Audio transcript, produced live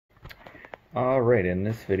Alright, in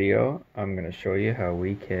this video I'm going to show you how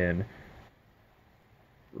we can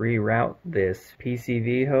reroute this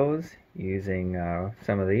PCV hose using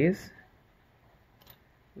some of these,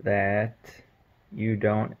 that you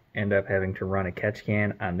don't end up having to run a catch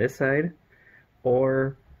can on this side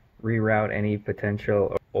or reroute any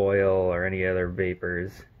potential oil or any other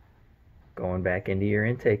vapors going back into your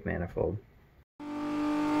intake manifold.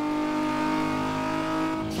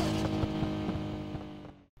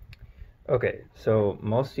 Okay, so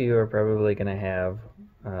most of you are probably going to have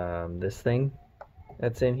this thing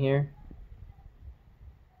that's in here.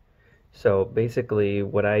 So basically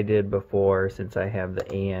what I did before, since I have the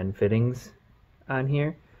AN fittings on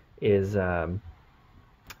here, is I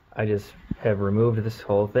just have removed this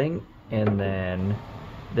whole thing, and then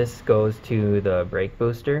this goes to the brake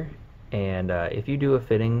booster. And if you do a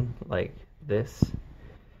fitting like this,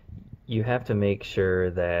 you have to make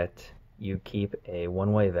sure that you keep a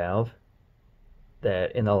one-way valve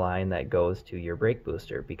that in the line that goes to your brake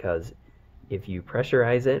booster, because if you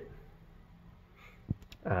pressurize it,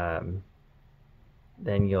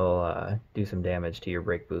 then you'll do some damage to your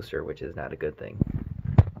brake booster, which is not a good thing.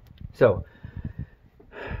 So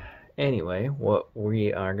anyway, what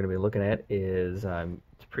we are going to be looking at is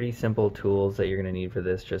pretty simple tools that you're going to need for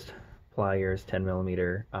this. Just pliers, 10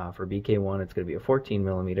 millimeter. For BK1, it's going to be a 14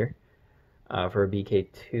 millimeter. For a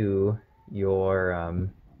BK2,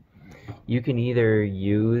 you can either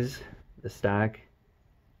use the stock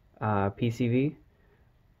PCV,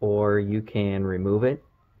 or you can remove it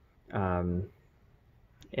and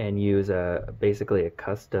use basically a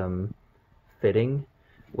custom fitting,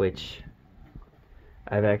 which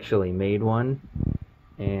I've actually made one,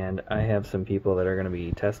 and I have some people that are going to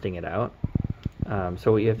be testing it out.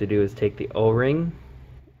 So what you have to do is take the O-ring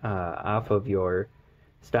off of your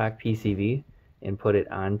stock PCV and put it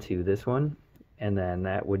onto this one, and then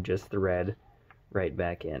that would just thread right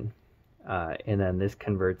back in. And then this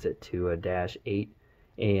converts it to a -8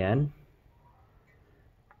 AN,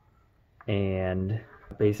 and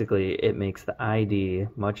basically it makes the ID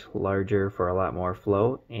much larger for a lot more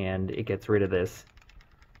flow, and it gets rid of this,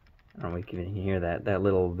 I don't know if you can hear that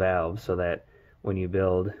little valve, so that when you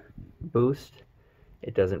build boost,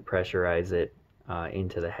 it doesn't pressurize it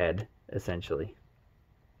into the head. Essentially,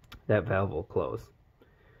 that valve will close.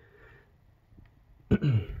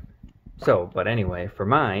 But anyway, for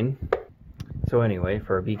mine, for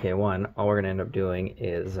a BK1, all we're going to end up doing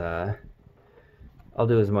is, I'll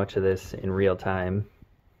do as much of this in real time.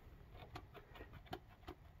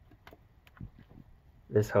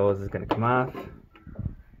 This hose is going to come off.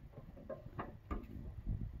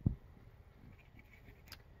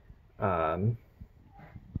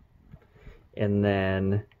 And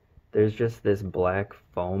then there's just this black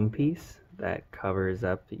foam piece that covers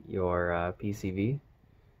up your PCV.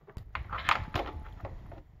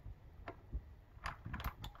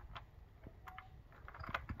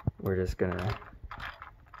 We're just gonna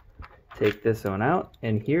take this one out,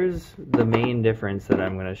 and here's the main difference that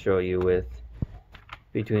I'm gonna show you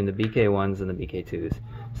between the BK1s and the BK2s.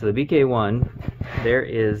 So the BK1, there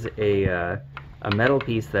is a metal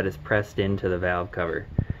piece that is pressed into the valve cover,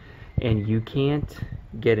 and you can't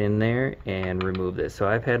get in there and remove this. So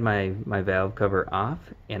I've had my valve cover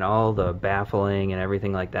off, and all the baffling and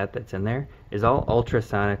everything like that that's in there is all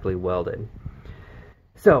ultrasonically welded.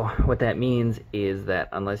 So what that means is that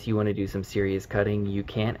unless you want to do some serious cutting, you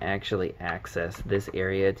can't actually access this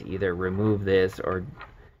area to either remove this, or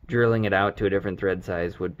drilling it out to a different thread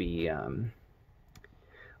size would be a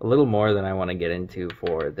little more than I want to get into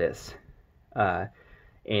for this.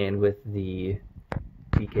 And with the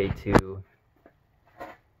BK2,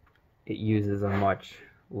 it uses a much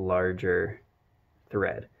larger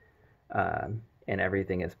thread, and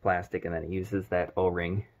everything is plastic, and then it uses that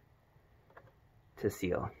O-ring to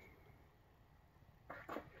seal.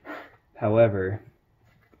 However,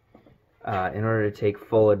 in order to take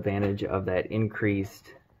full advantage of that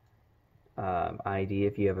increased ID,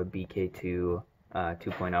 if you have a BK2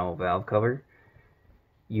 2.0 valve cover,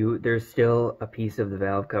 there's still a piece of the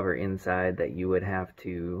valve cover inside that you would have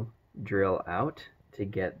to drill out to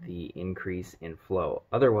get the increase in flow.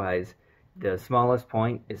 Otherwise, the smallest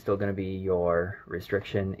point is still going to be your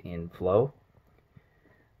restriction in flow.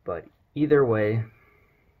 But either way,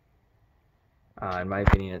 in my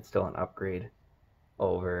opinion, it's still an upgrade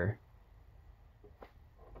over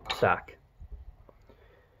stock.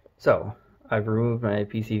 So I've removed my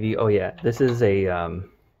PCV. Oh yeah, this is a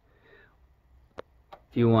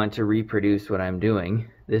if you want to reproduce what I'm doing,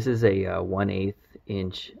 this is a 1/8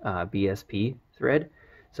 inch BSP thread.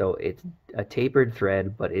 So it's a tapered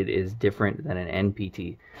thread, but it is different than an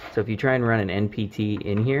NPT. So if you try and run an NPT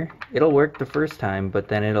in here, it'll work the first time, but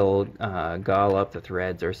then it'll gall up the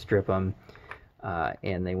threads or strip them,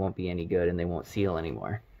 and they won't be any good and they won't seal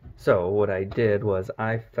anymore. So what I did was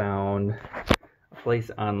I found a place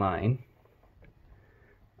online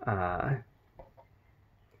that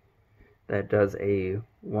does a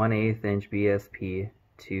 1/8 inch BSP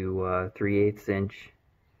to 3/8 inch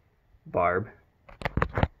barb.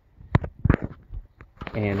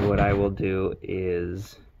 And what I will do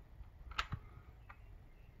is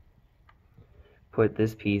put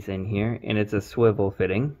this piece in here, and it's a swivel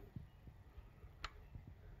fitting.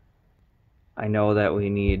 I know that we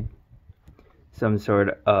need some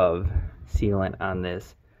sort of sealant on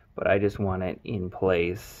this, but I just want it in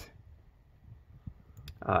place.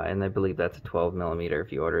 And I believe that's a 12 millimeter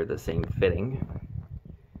if you order the same fitting.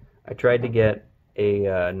 I tried to get a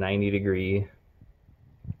 90-degree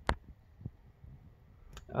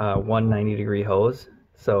 190-degree hose,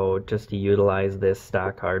 so just to utilize this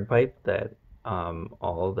stock hard pipe that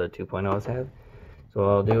all the 2.0s have. So what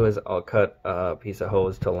I'll do is I'll cut a piece of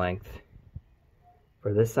hose to length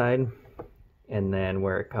for this side, and then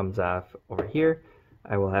where it comes off over here,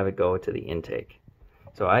 I will have it go to the intake.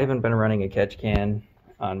 So I haven't been running a catch can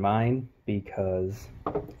on mine because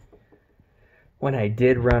when I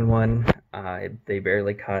did run one, they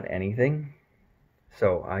barely caught anything.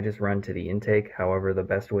 So I just run to the intake. However, the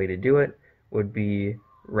best way to do it would be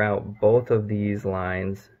route both of these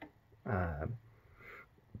lines.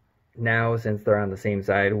 Now, since they're on the same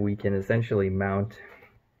side, we can essentially mount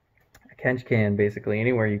a catch can basically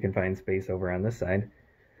anywhere you can find space over on this side.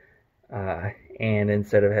 And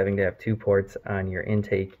instead of having to have 2 ports on your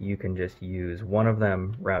intake, you can just use one of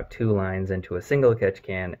them, route 2 lines into a single catch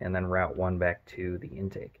can, and then route 1 back to the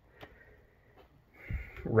intake.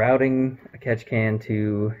 Routing a catch can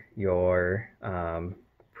to your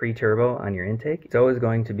pre-turbo on your intake, it's always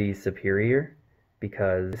going to be superior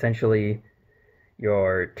because essentially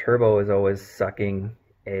your turbo is always sucking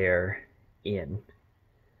air in.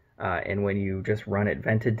 And when you just run it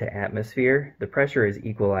vented to atmosphere, the pressure is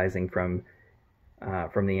equalizing from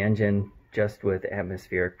the engine just with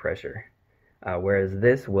atmospheric pressure. Whereas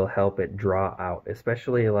this will help it draw out,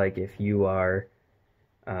 especially like if you are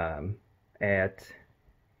at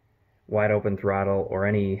wide open throttle or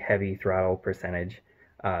any heavy throttle percentage.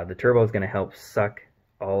 The turbo is going to help suck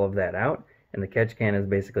all of that out, and the catch can is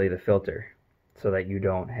basically the filter so that you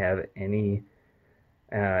don't have any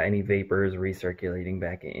vapors recirculating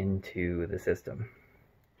back into the system.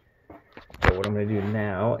 So what I'm going to do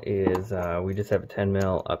now is we just have a 10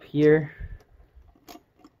 mil up here.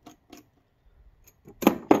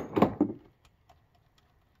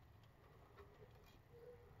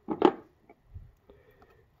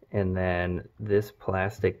 And then this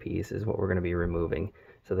plastic piece is what we're going to be removing.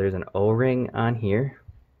 So there's an O-ring on here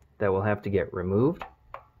that will have to get removed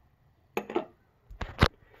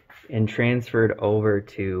and transferred over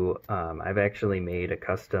to, I've actually made a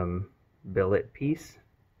custom billet piece,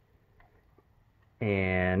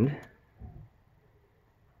 and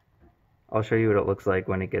I'll show you what it looks like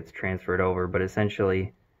when it gets transferred over, but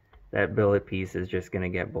essentially that billet piece is just going to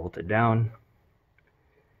get bolted down.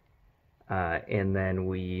 And then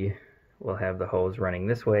we will have the hose running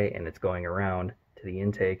this way, and it's going around to the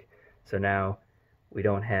intake. So now we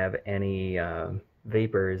don't have any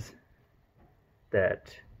vapors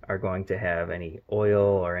that are going to have any oil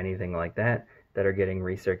or anything like that that are getting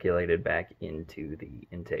recirculated back into the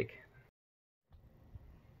intake.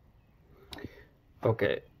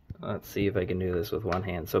 Okay, let's see if I can do this with one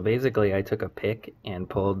hand. So basically I took a pick and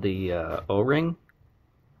pulled the O-ring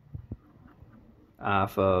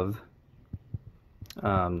off of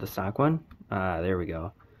the stock one. There we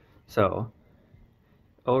go. So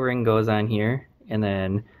O-ring goes on here, and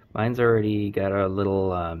then mine's already got a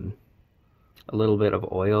little bit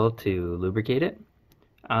of oil to lubricate it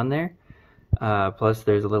on there. Plus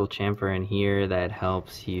there's a little chamfer in here that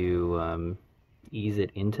helps you ease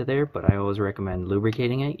it into there, but I always recommend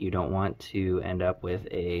lubricating it. You don't want to end up with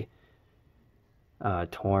a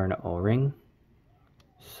torn O-ring.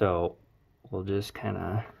 So we'll just kind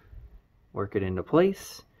of work it into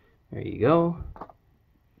place. There you go.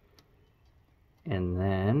 And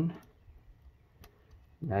then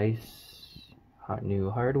nice hot new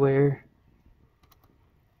hardware.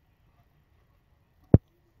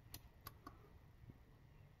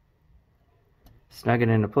 Snug it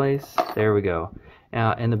into place. There we go.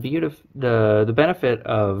 Now, and the benefit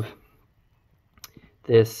of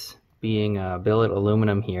this being billet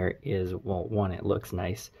aluminum here is, well, one, it looks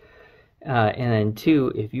nice, And then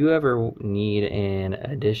two, if you ever need an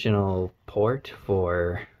additional port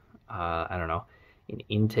for, I don't know, an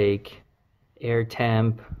intake air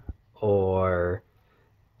temp, or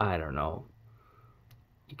I don't know,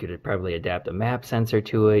 you could probably adapt a map sensor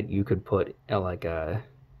to it. You could put like an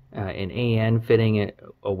AN fitting,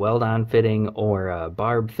 a weld-on fitting, or a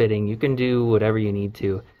barb fitting. You can do whatever you need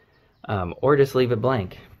to, or just leave it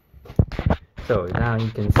blank. So now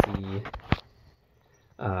you can see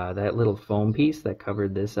that little foam piece that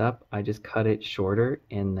covered this up. I just cut it shorter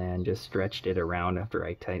and then just stretched it around after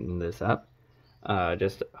I tightened this up.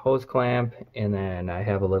 Just a hose clamp, and then I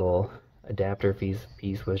have a little adapter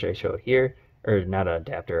piece which I showed here, or not an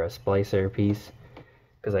adapter, a splicer piece,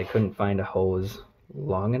 because I couldn't find a hose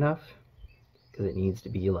long enough, because it needs to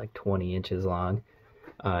be like 20 inches long,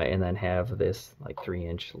 and then have this like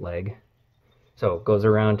 3-inch leg. So it goes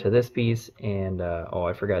around to this piece, and oh,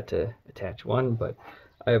 I forgot to attach one, but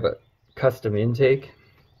I have a custom intake.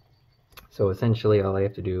 So essentially all I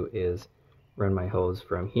have to do is run my hose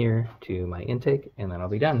from here to my intake, and then I'll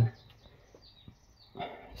be done.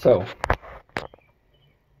 So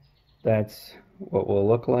that's what will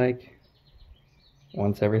look like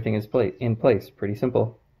once everything is in place. Pretty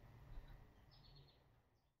simple.